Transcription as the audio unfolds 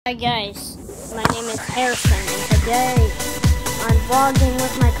Hi guys, my name is Harrison and today I'm vlogging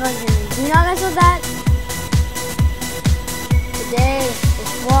with my cousin. Do you know guys what that? Today is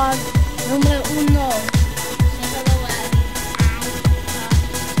vlog numero uno. Say hello, Abby.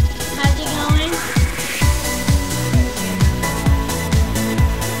 How's it going?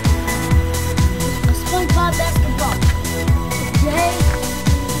 SpongeBob basketball. Today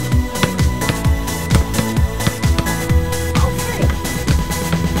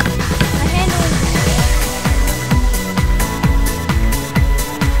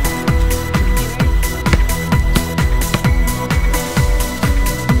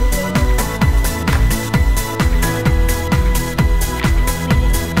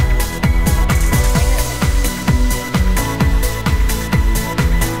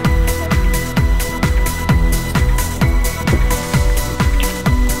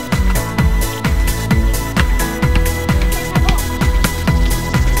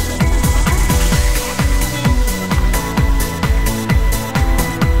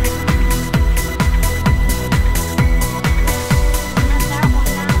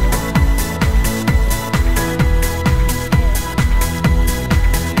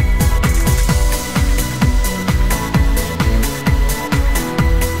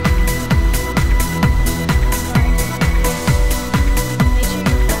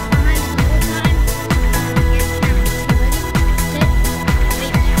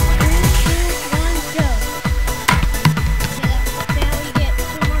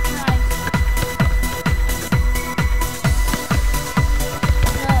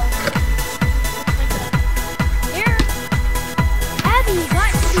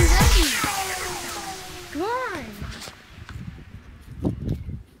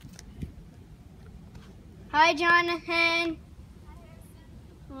Hi, Jonathan.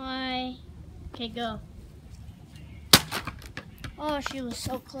 Hi. Okay, go. Oh, she was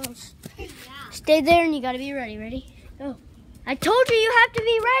so close. Yeah. Stay there and you gotta be ready. Ready? Go. I told you you have to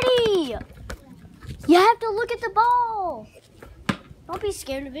be ready. You have to look at the ball. Don't be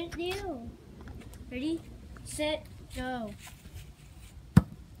scared of it, you. Ready, set, go.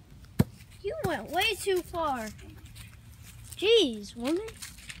 You went way too far. Jeez, woman.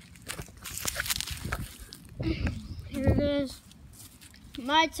 Here it is.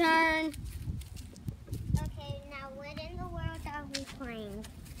 My turn. Okay, now what in the world are we playing?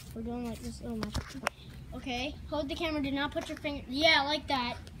 We're doing like this. Oh my. Okay, hold the camera. Do not put your finger. Yeah, like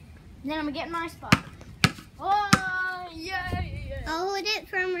that. And then I'm gonna get in my spot. Oh, yeah. I'll hold it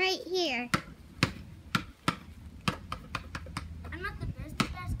from right here. I'm not the best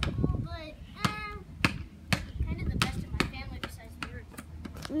at basketball, but kind of the best in my family besides Derek.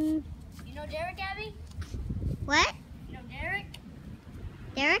 You know Derek, Abby? What? You know Derek?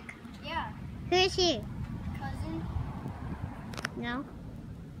 Derek? Yeah. Who is he? Cousin. No.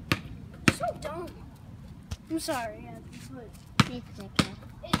 So dumb. I'm sorry, Abby, but It's okay.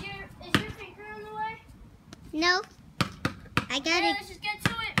 is your finger on the way? No. I got Yeah, it. let's just get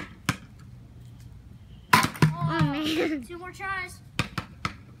to it. Oh, man. 2 more tries.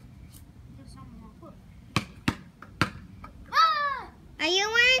 Ah! Are you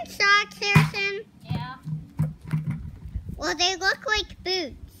wearing socks, Harrison? Yeah. Well, they look like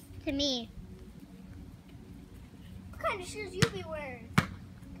boots to me. What kind of shoes you be wearing?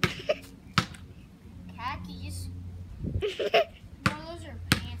 Khakis. No, those are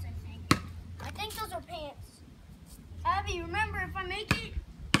pants, I think. I think those are pants. Abby, remember, if I make it,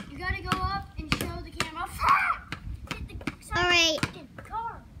 you gotta go up and show the camera. Hit the side All right. of the freaking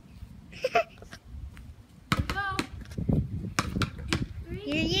car. Go. 2, 3.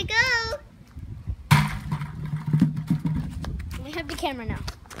 Here you go. We have the camera now.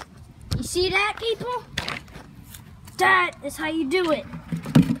 You see that, people? That is how you do it.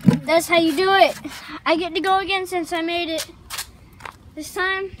 That's how you do it. I get to go again since I made it. This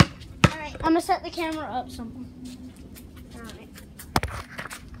time, All right. I'm gonna set the camera up something. All right.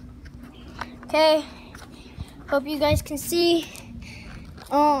 Okay. Hope you guys can see.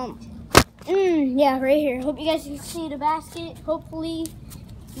 Yeah, right here. Hope you guys can see the basket. Hopefully,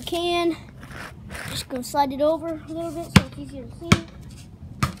 you can. Just gonna slide it over a little bit so it's easier to see.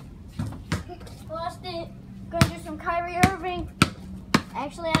 Lost it. Gonna do some Kyrie Irving.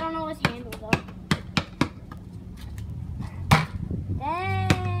 Actually, I don't know his handle though.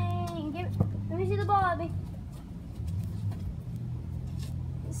 Dang! Let me see the ball, Abby.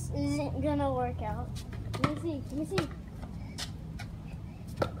 This isn't gonna work out. Let me see.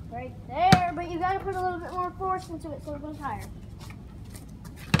 Right there, but you gotta put a little bit more force into it so it goes higher.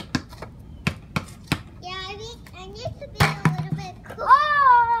 Yeah, I need to be a little bit close.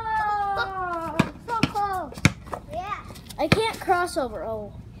 Oh! So close. Yeah. I can't cross over.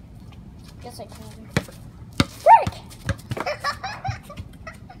 Oh. Guess I can. Frick!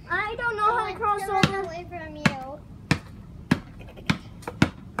 I don't know how to cross over. Away from you.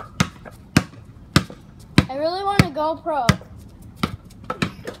 I really want a GoPro.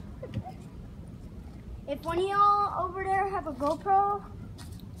 If one of y'all over there have a GoPro,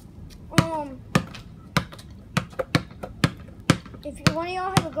 if one of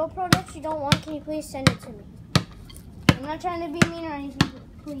y'all have a GoPro that you don't want, can you please send it to me? I'm not trying to be mean or anything,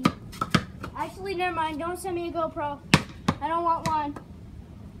 but please. Actually, never mind. Don't send me a GoPro. I don't want one.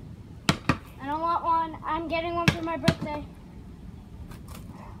 I don't want one. I'm getting one for my birthday.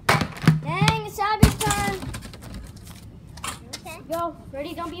 Dang, it's Abby's turn. Okay. Go.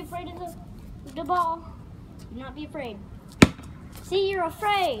 Ready? Don't be afraid of the ball. Do not be afraid. See, you're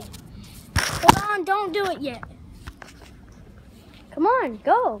afraid. Hold on. Don't do it yet. Come on.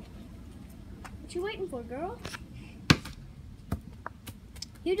 Go. What you waiting for, girl?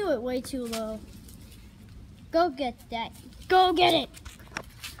 You do it way too low. Go get that. Go get it.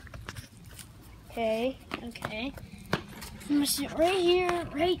 Okay. Okay. I'm gonna sit right here,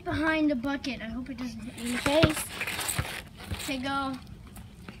 right behind the bucket. I hope it doesn't hit me in the face. Okay, go.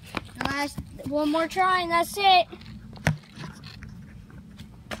 One more try and that's it.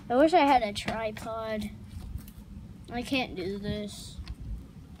 I wish I had a tripod. I can't do this.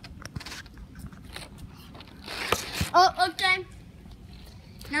 Oh, okay.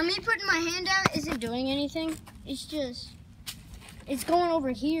 Now me putting my hand out isn't doing anything. It's just, it's going over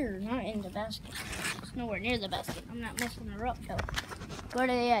here, not in the basket. It's nowhere near the basket. I'm not messing her up though. Where are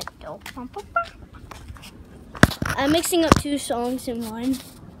they at though? I'm mixing up two songs in one.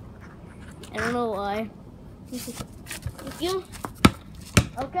 I don't know why. Thank you.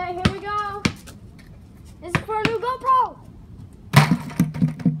 Okay, here we go. This is for a new GoPro.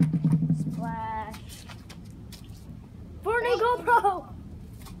 Splash. For a new GoPro.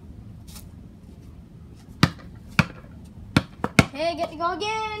 Okay, get to go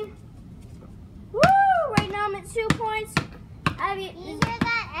again. Woo! Right now I'm at 2 points. Abby, You hear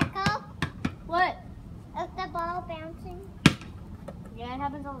that echo what? of the ball bouncing? Yeah, it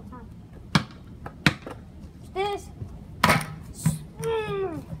happens all the time. This.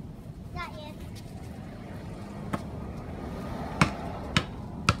 Not yet.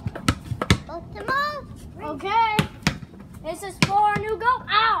 Both the ball. Okay. This is for a new Go.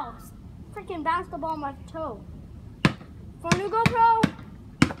 Ow! Freaking bounced the ball on my toe. For a new GoPro.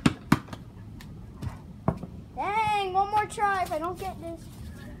 Dang, one more try if I don't get this.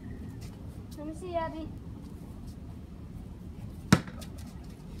 Let me see, Abby.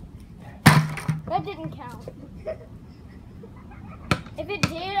 That didn't count. If it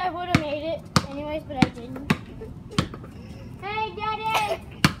did, I would have made it anyways, but I didn't. Hey, Daddy!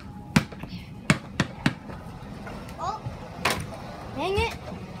 Oh, Dang it.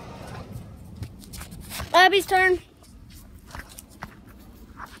 Abby's turn.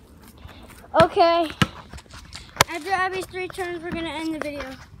 Okay. After Abby's 3 turns, we're going to end the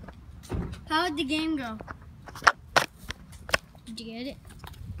video. How did the game go? Did you get it?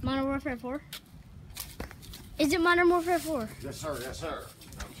 Modern Warfare 4? Is it Modern Warfare 4? Yes, sir. Yes, sir.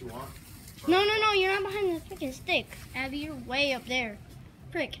 That's what you want? No, you're not behind the freaking stick. Abby, you're way up there.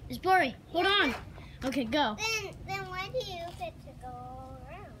 Frick, it's blurry. Hold on. Okay, go. then why do you get to go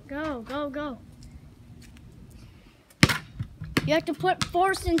around? Go. You have to put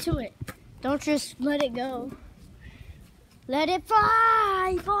force into it. Don't just let it go. Let it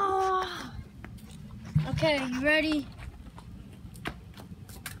fly. Oh. Okay, you ready?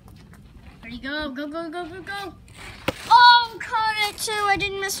 Ready, go. Oh, caught it too. I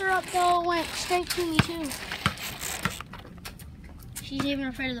didn't mess her up though. It went straight to me too. She's even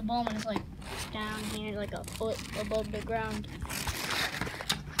afraid of the ball when it's like down here, like a foot above the ground.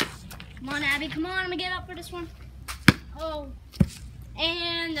 Come on, Abby. Come on. I'm gonna get up for this one. Oh.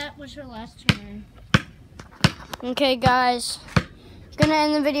 And that was her last turn. Okay, guys. Gonna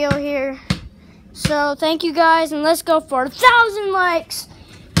end the video here. So, thank you guys, and let's go for 1,000 likes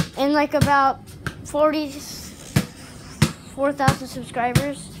and like about 4,000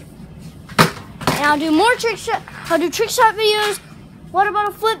 subscribers. And I'll do more trick shot. I'll do trick shot videos. What about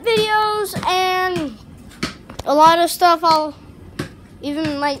a flip videos and a lot of stuff. I'll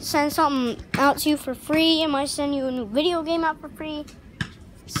even might send something out to you for free. I might send you a new video game out for free.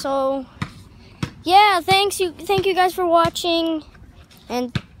 So, yeah, thank you guys for watching,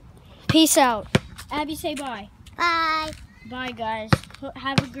 and peace out. Abby, say bye. Bye. Bye, guys.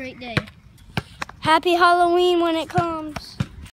 Have a great day. Happy Halloween when it comes.